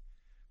solidly.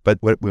 But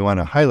what we want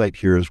to highlight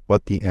here is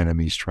what the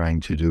enemy's trying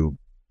to do.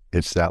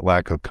 It's that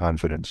lack of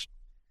confidence.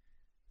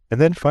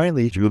 And then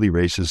finally, Julie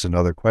raises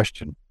another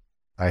question.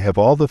 I have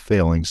all the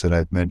failings that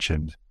I've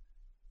mentioned,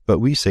 but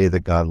we say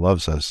that God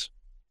loves us.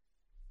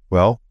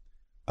 Well,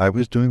 I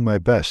was doing my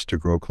best to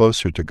grow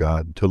closer to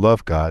God, to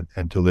love God,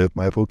 and to live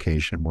my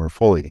vocation more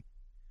fully.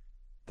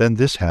 Then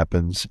this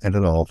happens, and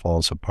it all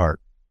falls apart.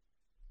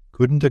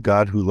 Couldn't a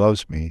God who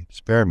loves me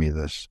spare me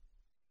this?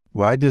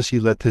 Why does he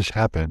let this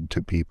happen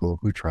to people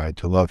who tried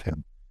to love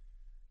him?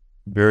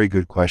 Very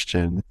good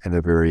question, and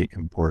a very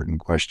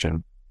important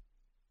question.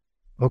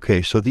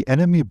 Okay, so the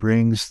enemy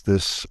brings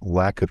this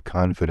lack of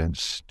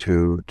confidence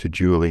to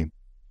Julie.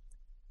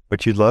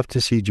 What you'd love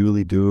to see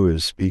Julie do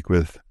is speak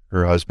with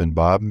her husband,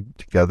 Bob,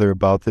 together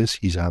about this.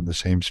 He's on the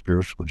same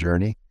spiritual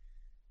journey.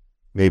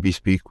 Maybe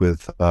speak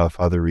with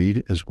Father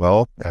Reed as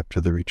well after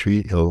the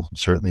retreat. He'll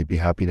certainly be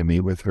happy to meet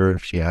with her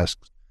if she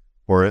asks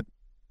for it.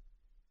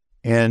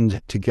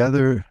 And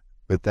together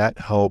with that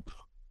help,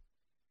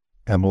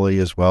 Emily,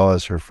 as well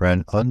as her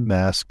friend,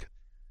 unmask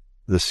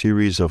the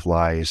series of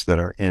lies that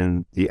are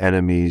in the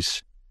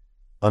enemy's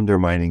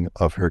undermining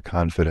of her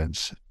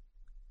confidence.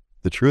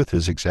 The truth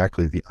is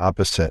exactly the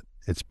opposite.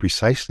 It's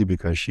precisely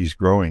because she's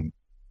growing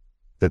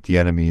that the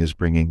enemy is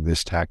bringing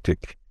this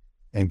tactic,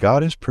 and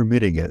God is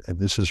permitting it. And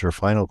this is her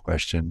final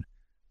question.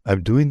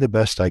 I'm doing the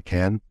best I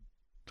can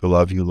to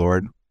love you,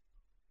 Lord.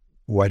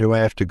 Why do I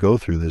have to go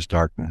through this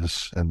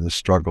darkness and this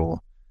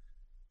struggle?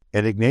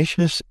 And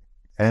Ignatius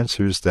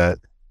answers that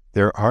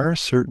there are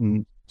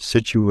certain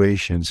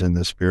situations in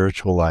the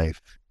spiritual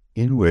life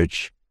in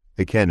which,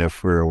 again,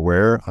 if we're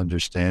aware,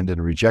 understand,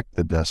 and reject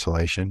the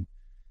desolation,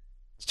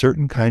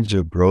 certain kinds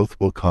of growth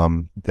will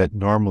come that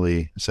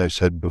normally, as I've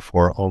said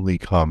before, only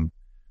come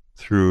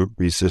through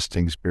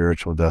resisting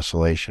spiritual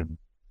desolation.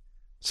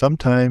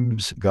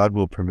 Sometimes God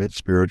will permit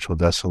spiritual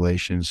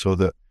desolation so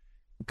that,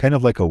 kind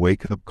of like a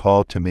wake-up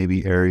call to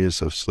maybe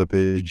areas of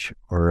slippage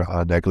or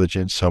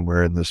negligence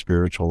somewhere in the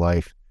spiritual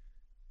life.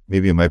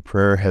 Maybe my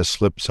prayer has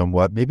slipped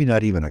somewhat, maybe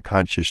not even a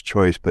conscious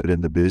choice, but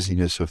in the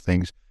busyness of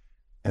things.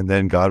 And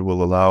then God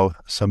will allow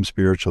some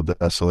spiritual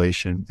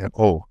desolation, and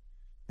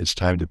it's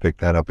time to pick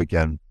that up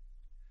again.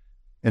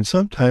 And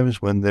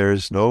sometimes when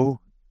there's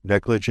no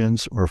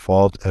negligence or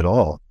fault at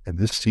all, and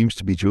this seems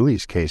to be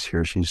Julie's case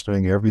here, she's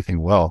doing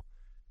everything well,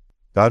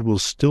 God will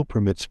still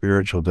permit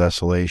spiritual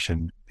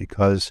desolation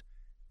because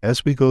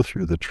as we go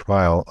through the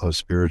trial of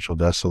spiritual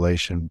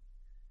desolation,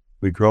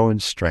 we grow in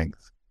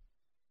strength.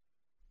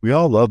 We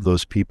all love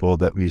those people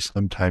that we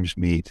sometimes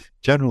meet,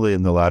 generally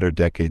in the latter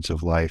decades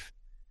of life,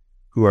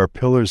 who are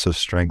pillars of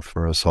strength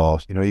for us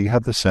all. You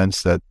have the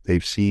sense that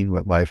they've seen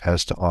what life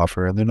has to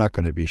offer and they're not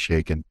going to be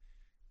shaken,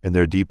 and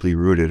they're deeply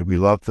rooted. We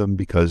love them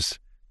because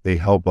they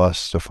help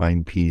us to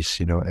find peace,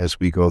 as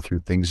we go through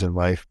things in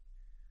life.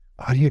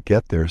 How do you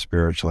get there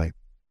spiritually?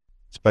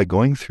 It's by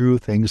going through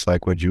things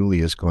like what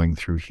Julie is going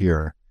through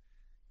here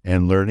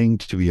and learning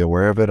to be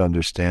aware of it,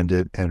 understand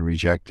it, and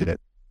reject it.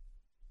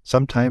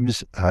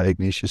 Sometimes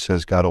Ignatius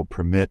says God will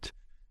permit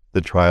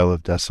the trial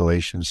of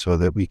desolation so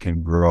that we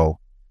can grow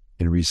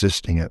in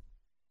resisting it.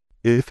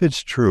 If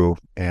it's true,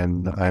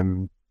 and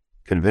I'm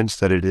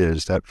convinced that it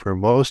is, that for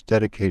most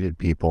dedicated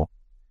people,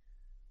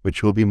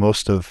 which will be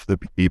most of the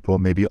people,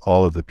 maybe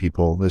all of the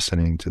people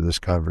listening to this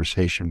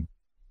conversation,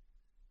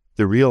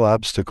 the real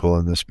obstacle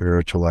in the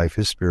spiritual life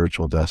is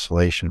spiritual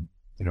desolation,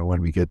 when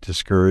we get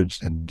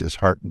discouraged and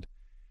disheartened.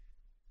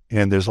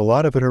 And there's a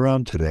lot of it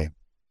around today.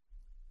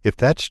 If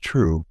that's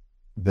true,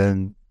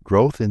 then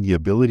growth in the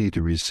ability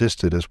to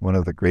resist it is one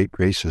of the great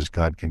graces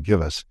God can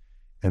give us.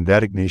 And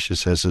that,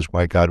 Ignatius says, is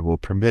why God will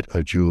permit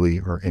a Julie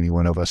or any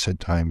one of us at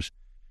times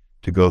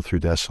to go through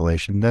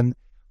desolation. Then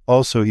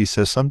also he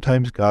says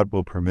sometimes God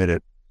will permit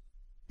it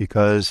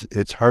because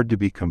it's hard to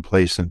be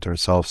complacent or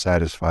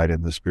self-satisfied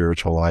in the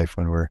spiritual life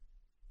when we're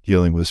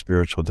dealing with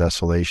spiritual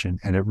desolation.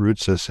 And it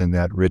roots us in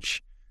that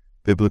rich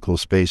biblical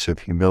space of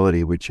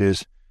humility, which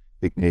is,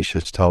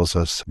 Ignatius tells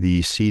us,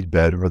 the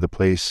seedbed or the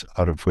place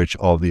out of which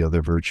all the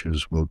other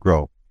virtues will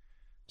grow.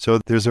 So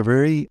there's a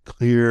very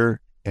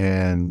clear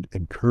and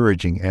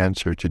encouraging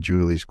answer to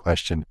Julie's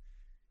question.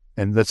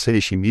 And let's say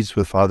she meets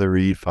with Father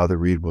Reed. Father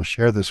Reed will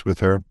share this with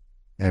her,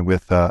 and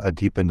with a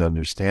deepened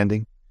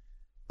understanding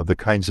of the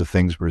kinds of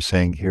things we're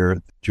saying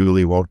here,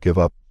 Julie won't give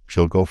up.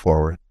 She'll go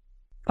forward.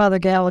 Father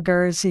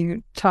Gallagher, as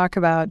you talk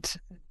about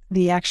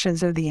the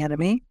actions of the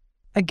enemy,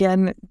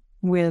 again,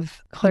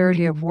 with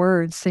clarity of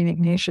words, St.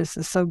 Ignatius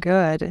is so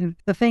good. And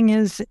the thing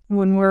is,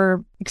 when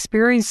we're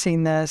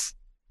experiencing this,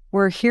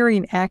 we're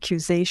hearing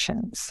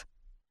accusations.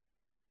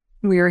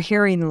 We are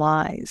hearing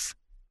lies.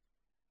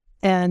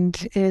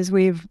 And as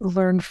we've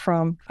learned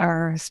from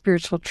our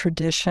spiritual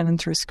tradition and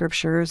through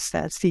scriptures,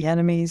 that's the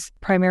enemy's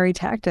primary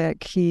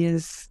tactic. He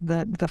is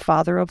the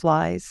father of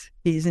lies.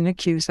 He's an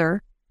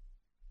accuser.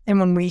 And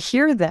when we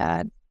hear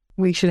that,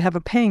 we should have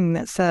a ping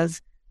that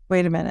says,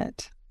 wait a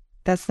minute,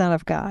 that's not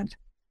of God.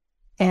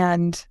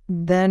 And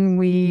then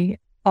we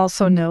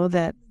also know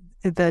that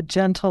the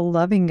gentle,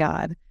 loving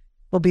God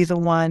will be the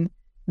one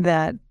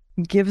that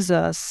gives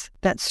us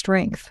that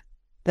strength,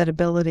 that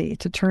ability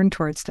to turn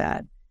towards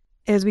that.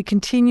 As we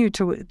continue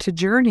to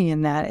journey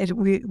in that,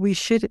 we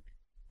should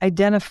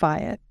identify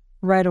it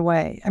right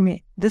away. I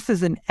mean, this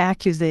is an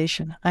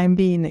accusation. I'm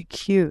being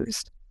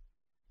accused.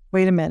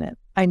 Wait a minute.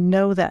 I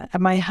know that.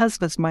 My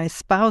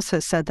spouse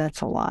has said that's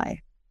a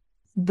lie.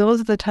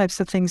 Those are the types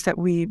of things that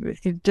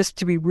just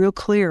to be real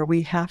clear,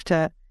 we have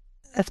to,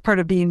 that's part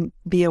of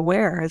be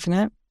aware, isn't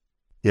it?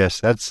 Yes,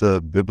 that's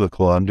the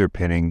biblical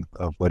underpinning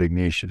of what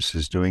Ignatius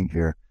is doing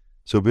here.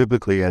 So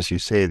biblically, as you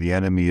say, the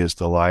enemy is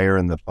the liar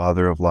and the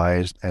father of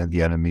lies, and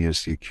the enemy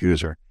is the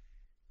accuser.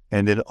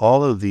 And in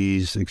all of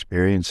these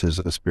experiences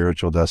of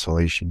spiritual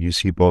desolation, you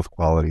see both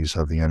qualities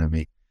of the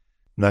enemy.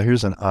 Now,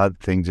 here's an odd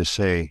thing to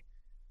say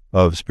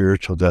of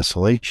spiritual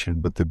desolation,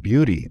 but the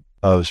beauty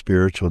of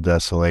spiritual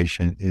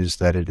desolation is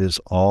that it is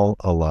all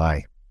a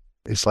lie.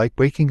 It's like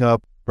waking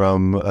up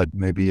from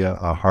maybe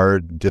a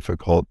hard,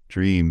 difficult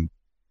dream,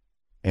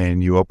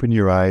 and you open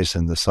your eyes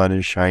and the sun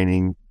is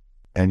shining,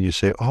 and you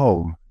say,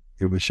 oh,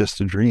 it was just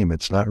a dream.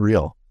 It's not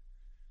real.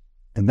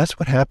 And that's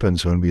what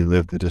happens when we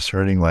live the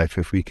discerning life.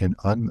 If we can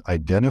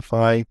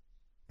identify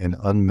and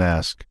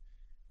unmask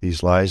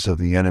these lies of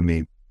the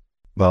enemy,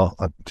 well,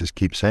 I'll just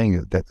keep saying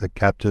it, that the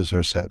captives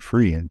are set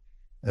free. And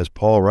as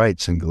Paul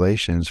writes in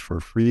Galatians, for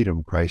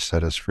freedom Christ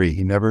set us free.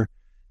 He never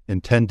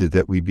intended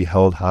that we be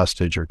held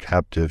hostage or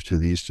captive to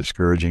these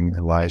discouraging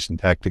lies and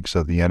tactics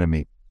of the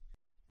enemy.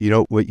 You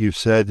know, what you've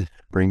said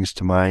brings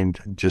to mind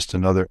just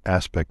another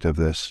aspect of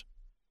this.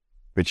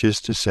 which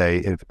is to say,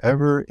 if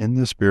ever in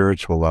the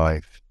spiritual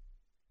life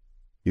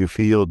you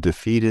feel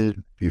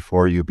defeated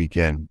before you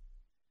begin,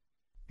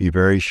 be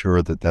very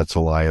sure that that's a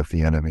lie of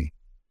the enemy.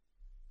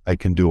 I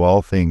can do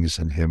all things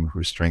in him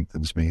who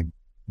strengthens me.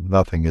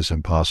 Nothing is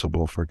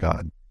impossible for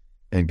God.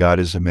 And God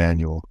is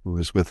Emmanuel, who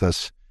is with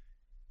us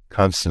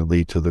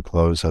constantly to the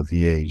close of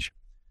the age.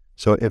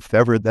 So if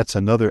ever that's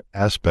another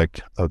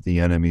aspect of the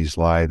enemy's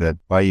lie, that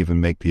why even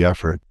make the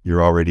effort?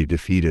 You're already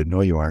defeated.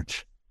 No, you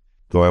aren't.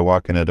 Though I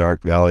walk in a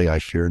dark valley, I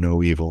fear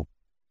no evil.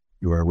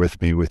 You are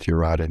with me with your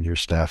rod and your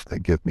staff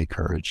that give me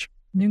courage.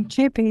 New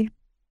Chippy,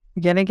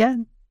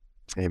 again.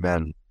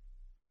 Amen.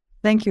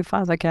 Thank you,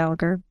 Father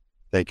Gallagher.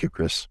 Thank you,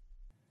 Chris.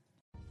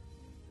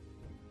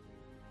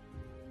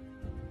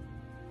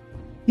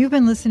 You've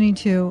been listening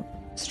to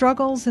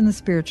Struggles in the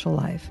Spiritual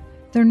Life,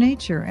 Their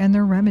Nature and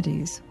Their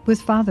Remedies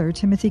with Father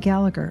Timothy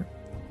Gallagher.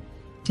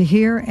 To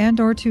hear and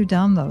or to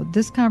download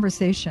this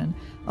conversation,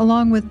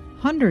 along with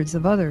hundreds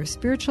of other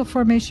spiritual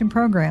formation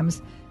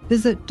programs,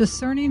 visit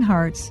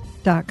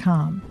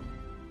discerninghearts.com,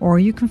 or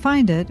you can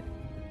find it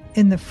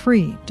in the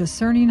free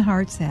Discerning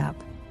Hearts app.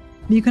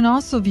 You can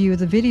also view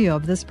the video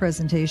of this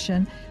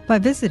presentation by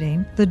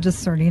visiting the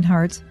Discerning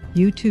Hearts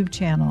YouTube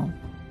channel.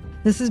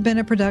 This has been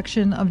a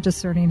production of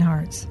Discerning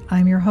Hearts.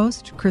 I'm your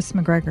host, Chris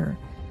McGregor.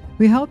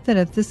 We hope that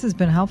if this has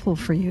been helpful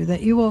for you,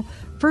 that you will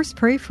first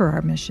pray for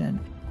our mission,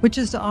 which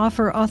is to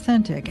offer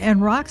authentic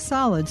and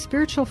rock-solid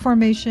spiritual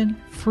formation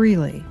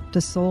freely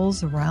to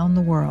souls around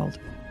the world.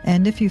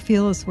 And if you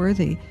feel us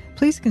worthy,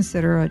 please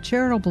consider a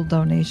charitable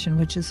donation,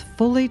 which is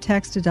fully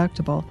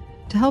tax-deductible,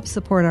 to help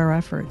support our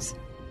efforts.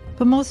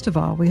 But most of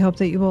all, we hope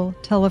that you will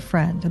tell a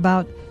friend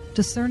about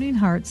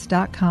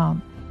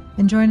discerninghearts.com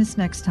and join us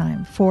next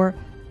time for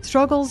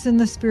Struggles in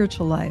the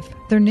Spiritual Life,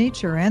 Their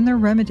Nature and Their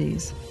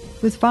Remedies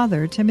with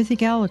Father Timothy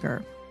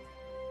Gallagher.